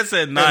 That's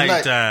at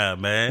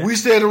nighttime, man. We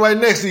standing right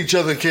next to each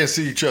other and can't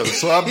see each other.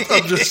 So I'm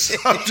just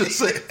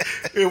saying,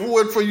 if it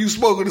wasn't for you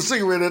smoking a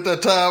cigarette at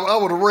that time, I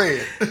would have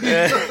ran.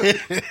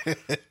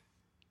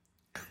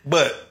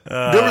 But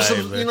there was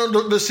some,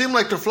 there seemed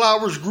like the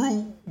flowers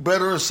grew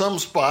better in some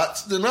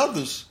spots than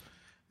others.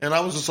 And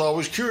I was just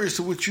always curious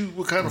to what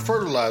kind of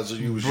fertilizer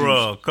you was using.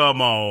 Bro,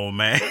 come on,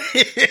 man.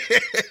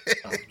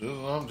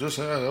 I'm just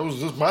saying, that was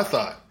just my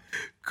thought.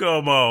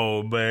 Come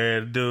on,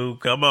 man, dude.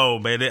 Come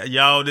on, man.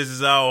 Y'all, this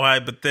is all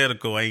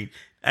hypothetical. Ain't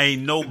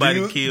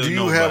nobody killed nobody. Do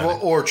you have an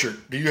orchard?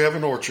 Do you have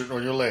an orchard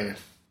on your land?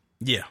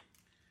 Yeah.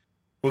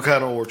 What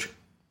kind of orchard?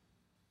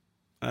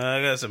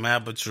 I got some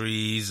apple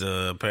trees,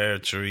 a pear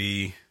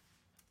tree.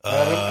 Them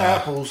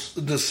apples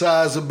the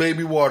size of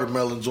baby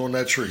watermelons on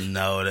that tree.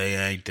 No, they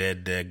ain't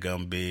that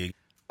daggum big.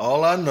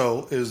 All I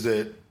know is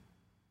that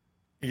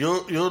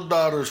your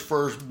daughter's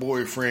first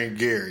boyfriend,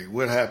 Gary,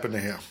 what happened to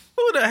him?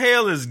 Who the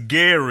hell is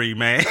Gary,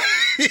 man?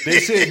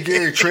 They said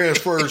Gary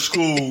transferred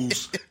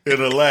schools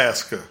in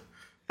Alaska.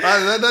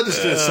 That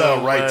just didn't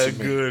sound right to me.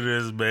 My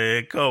goodness,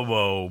 man. Come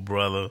on,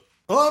 brother.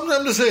 Oh,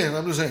 I'm just saying.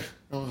 I said,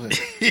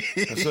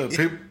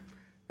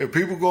 if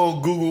people go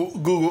on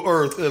Google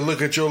Earth and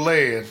look at your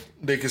land,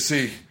 they can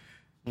see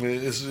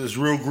it's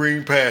real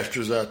green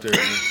pastures out there.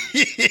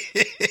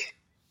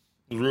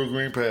 Real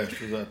green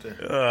pastures out there.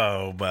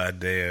 Oh, my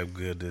damn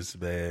goodness,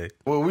 man.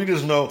 Well, we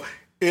just know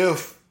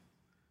if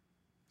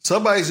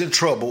somebody's in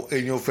trouble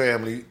in your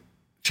family,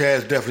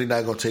 Chad's definitely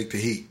not going to take the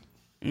heat.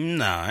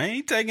 Nah, I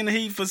ain't taking the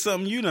heat for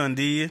something you done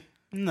did.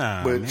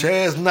 Nah, but man.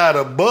 Chad's not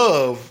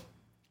above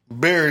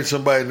burying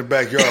somebody in the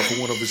backyard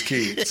for one of his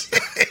kids.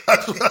 I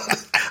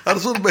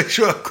just want to make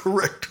sure I'm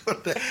correct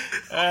on that.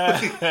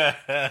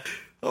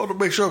 I want to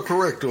make sure I'm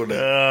correct on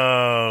that.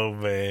 Oh,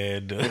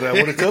 man. But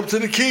when it comes to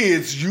the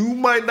kids, you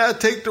might not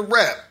take the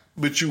rap,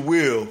 but you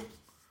will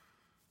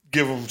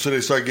give them so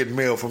they start getting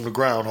mail from the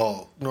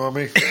groundhog. You know what I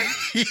mean?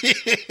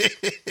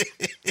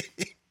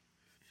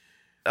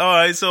 All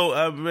right,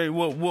 so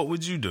what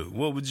would you do?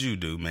 What would you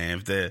do,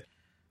 man, if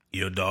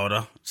your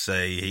daughter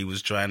say he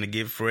was trying to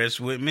get fresh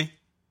with me,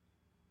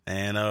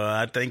 and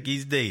I think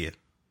he's dead?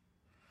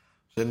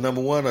 Then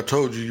number one, I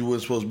told you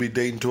weren't supposed to be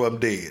dating until I'm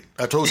dead.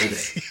 I told you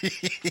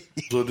that.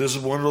 So this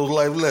is one of those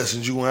life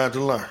lessons you're going to have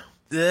to learn.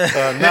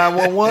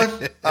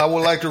 911, I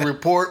would like to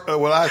report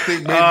what I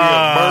think may be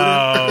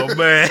a murder. Oh,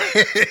 man.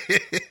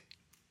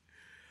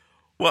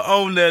 Well,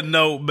 on that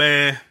note,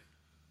 man,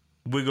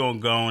 we're going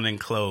to go on and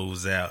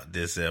close out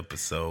this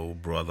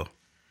episode, brother.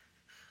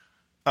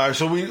 All right,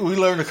 so we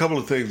learned a couple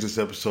of things this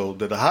episode.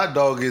 That a hot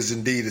dog is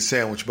indeed a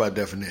sandwich by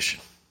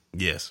definition.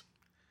 Yes.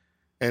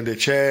 And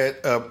that Chad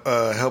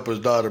helped his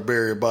daughter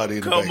bury a body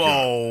in the backyard. Come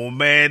on,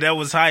 man. That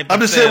was hypothetical.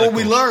 I'm just saying what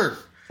we learned.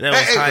 That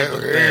was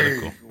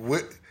hypothetical.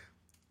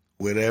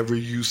 Whatever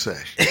you say.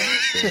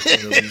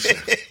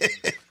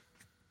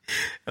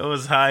 It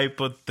was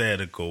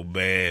hypothetical,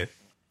 man.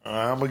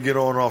 I'm going to get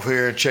on off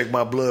here and check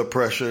my blood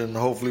pressure and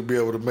hopefully be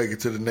able to make it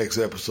to the next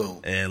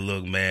episode. And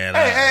look, man.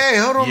 Hey,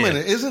 hold on a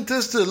minute. Isn't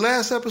this the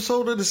last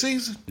episode of the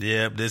season?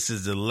 Yep, this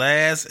is the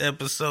last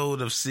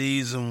episode of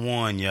season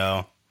 1,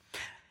 y'all.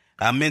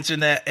 I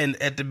mentioned that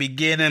at the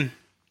beginning.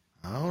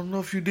 I don't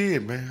know if you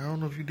did, man.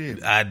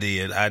 I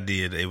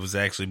did. It was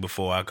actually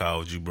before I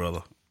called you,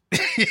 brother.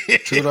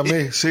 See what I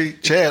mean? See,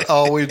 Chad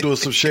always doing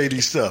some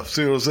shady stuff.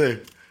 See what I'm saying?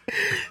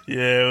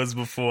 Yeah, it was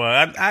before.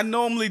 I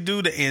normally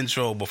do the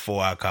intro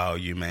before I call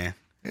you, man.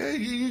 Yeah,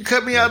 you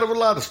cut me out of a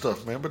lot of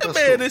stuff, man. But that's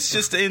man, cool. It's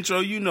just the intro.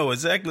 You know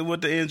exactly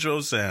what the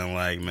intro sound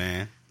like,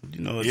 man.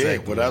 You know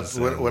exactly.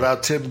 Yeah,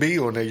 without Tim B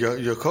on there,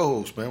 your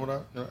co-host,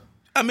 man.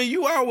 I mean,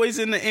 you always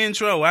in the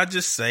intro. I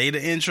just say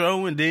the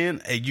intro, and then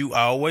you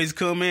always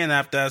come in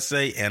after I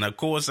say. And of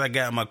course, I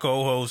got my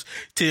co-host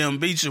Tim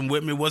Beecham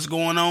with me. What's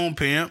going on,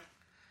 pimp?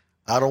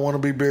 I don't want to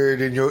be buried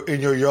in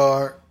your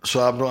yard, so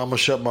I'm gonna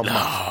shut my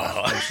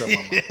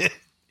mouth.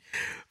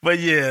 But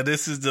yeah,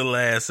 this is the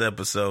last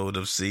episode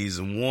of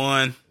season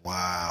 1.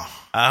 Wow.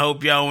 I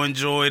hope y'all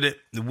enjoyed it.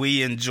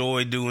 We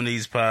enjoy doing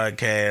these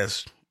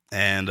podcasts,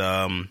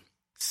 and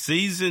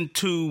Season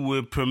 2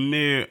 will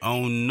premiere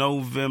on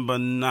November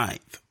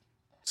 9th.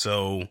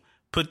 So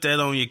put that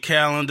on your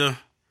calendar.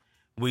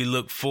 We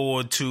look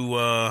forward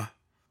to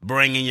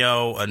bringing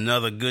y'all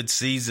another good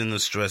season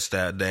of Stressed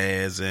Out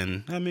Dads.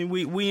 And, I mean,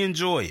 we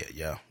enjoy it,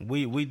 y'all.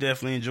 We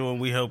definitely enjoy it,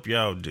 and we hope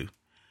y'all do.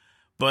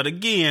 But,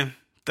 again,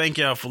 thank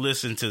y'all for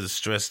listening to the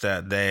Stressed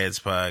Out Dads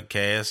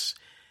podcast.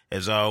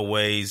 As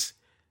always,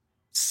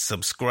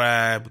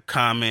 subscribe,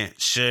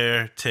 comment,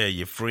 share, tell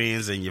your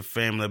friends and your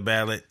family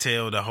about it.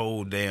 Tell the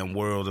whole damn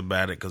world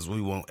about it, because we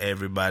want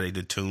everybody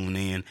to tune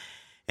in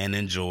and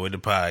enjoy the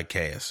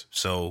podcast.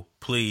 So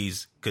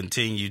please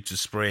continue to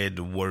spread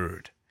the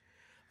word.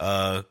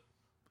 And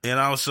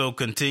also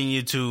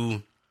continue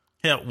to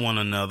help one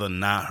another,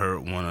 not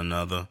hurt one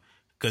another.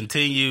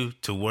 Continue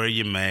to wear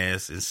your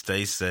mask and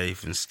stay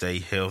safe and stay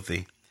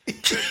healthy.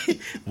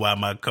 While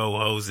my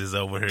co-host is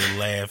over here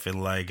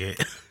laughing like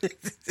it.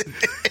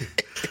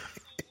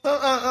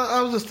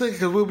 I was just thinking,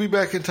 because we'll be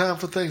back in time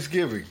for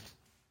Thanksgiving.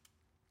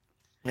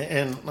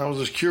 And I was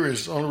just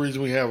curious. The only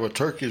reason we have a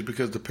turkey is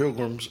because the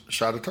Pilgrims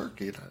shot a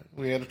turkey.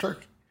 We had a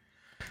turkey.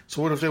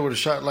 So what if they would have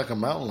shot like a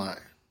mountain lion?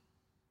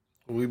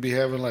 Would we be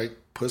having like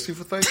pussy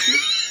for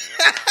Thanksgiving?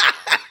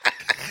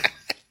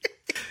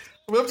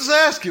 I'm just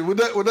asking. Would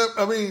that?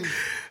 I mean,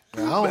 I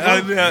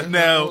don't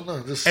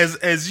know.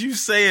 As you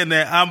saying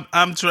that,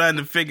 I'm trying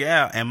to figure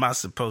out: am I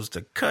supposed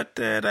to cut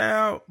that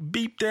out,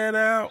 beep that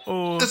out,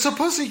 or it's a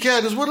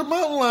pussycat? Is what a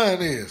mountain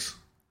lion is.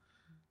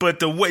 But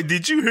the way,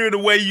 did you hear the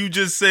way you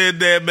just said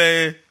that,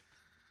 man?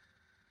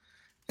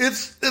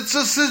 It's a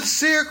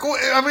sincere.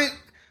 I mean,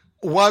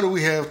 why do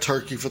we have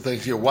turkey for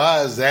Thanksgiving?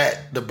 Why is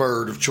that the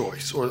bird of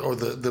choice or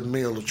the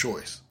meal of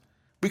choice?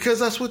 Because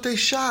that's what they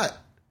shot.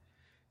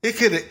 It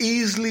could have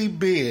easily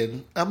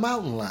been a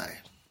mountain lion.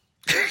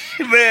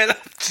 Man, I'm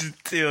just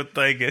still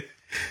thinking,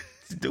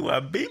 do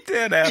I beat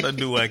that out or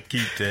do I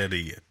keep that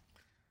in?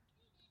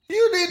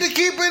 You need to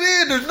keep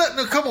it in. There's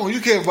nothing. Come on, you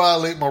can't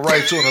violate my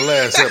rights on the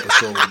last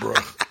episode, bro.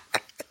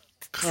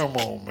 Come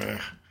on,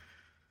 man.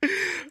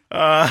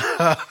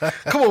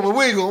 Come on, but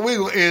we ain't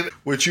gonna end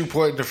with you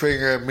pointing the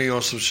finger at me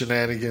on some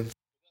shenanigans.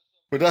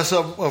 But that's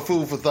a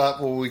food for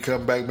thought. When we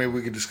come back, maybe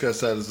we can discuss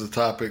that as a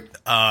topic.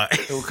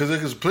 Because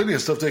there's plenty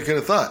of stuff they could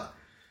have thought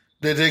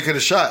that they could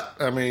have shot.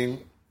 I mean,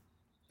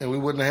 and we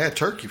wouldn't have had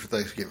turkey for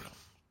Thanksgiving.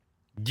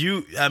 Could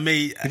you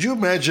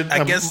imagine?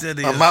 I guess that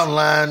is a mountain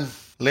lion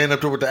laying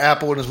up there with the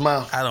apple in his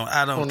mouth.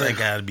 I don't think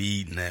I'd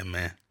be eating that,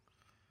 man.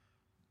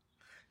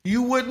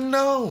 You wouldn't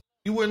know.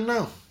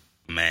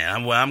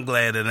 Man, I'm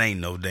glad it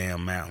ain't no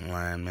damn mountain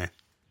lion, man.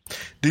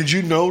 Did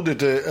you know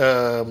that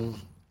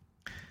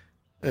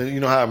you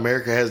know how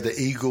America has the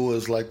eagle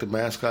as like the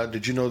mascot?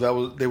 Did you know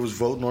that they was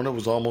voting on it? It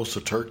was almost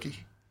a turkey.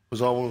 It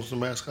was almost the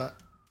mascot.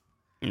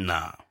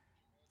 Nah.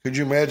 Could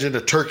you imagine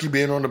a turkey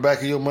being on the back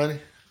of your money?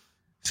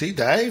 See,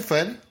 that ain't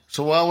funny.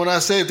 So when I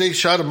say if they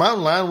shot a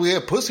mountain lion, we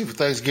had pussy for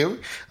Thanksgiving,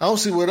 I don't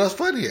see where that's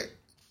funny at.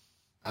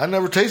 I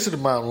never tasted a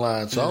mountain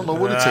lion, so I don't know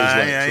what it tastes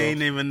like. I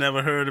ain't even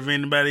never heard of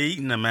anybody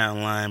eating a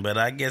mountain lion, but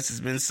I guess it's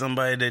been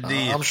somebody that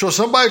did. I'm sure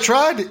somebody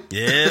tried it.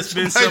 Yeah, it's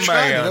been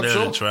somebody out there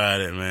that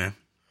tried it, man.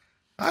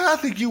 I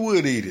think you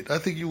would eat it.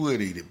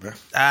 Man.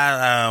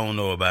 I don't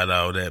know about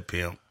all that,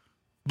 pimp.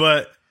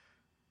 But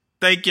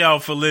thank y'all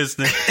for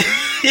listening.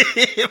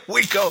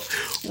 we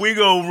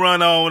go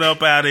run on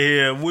up out of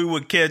here. We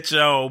will catch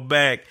y'all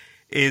back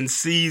in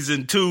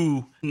season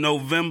 2,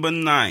 November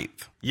 9th.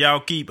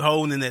 Y'all keep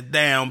holding it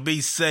down. Be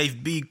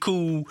safe, be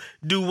cool,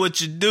 do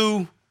what you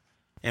do,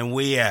 and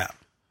we out.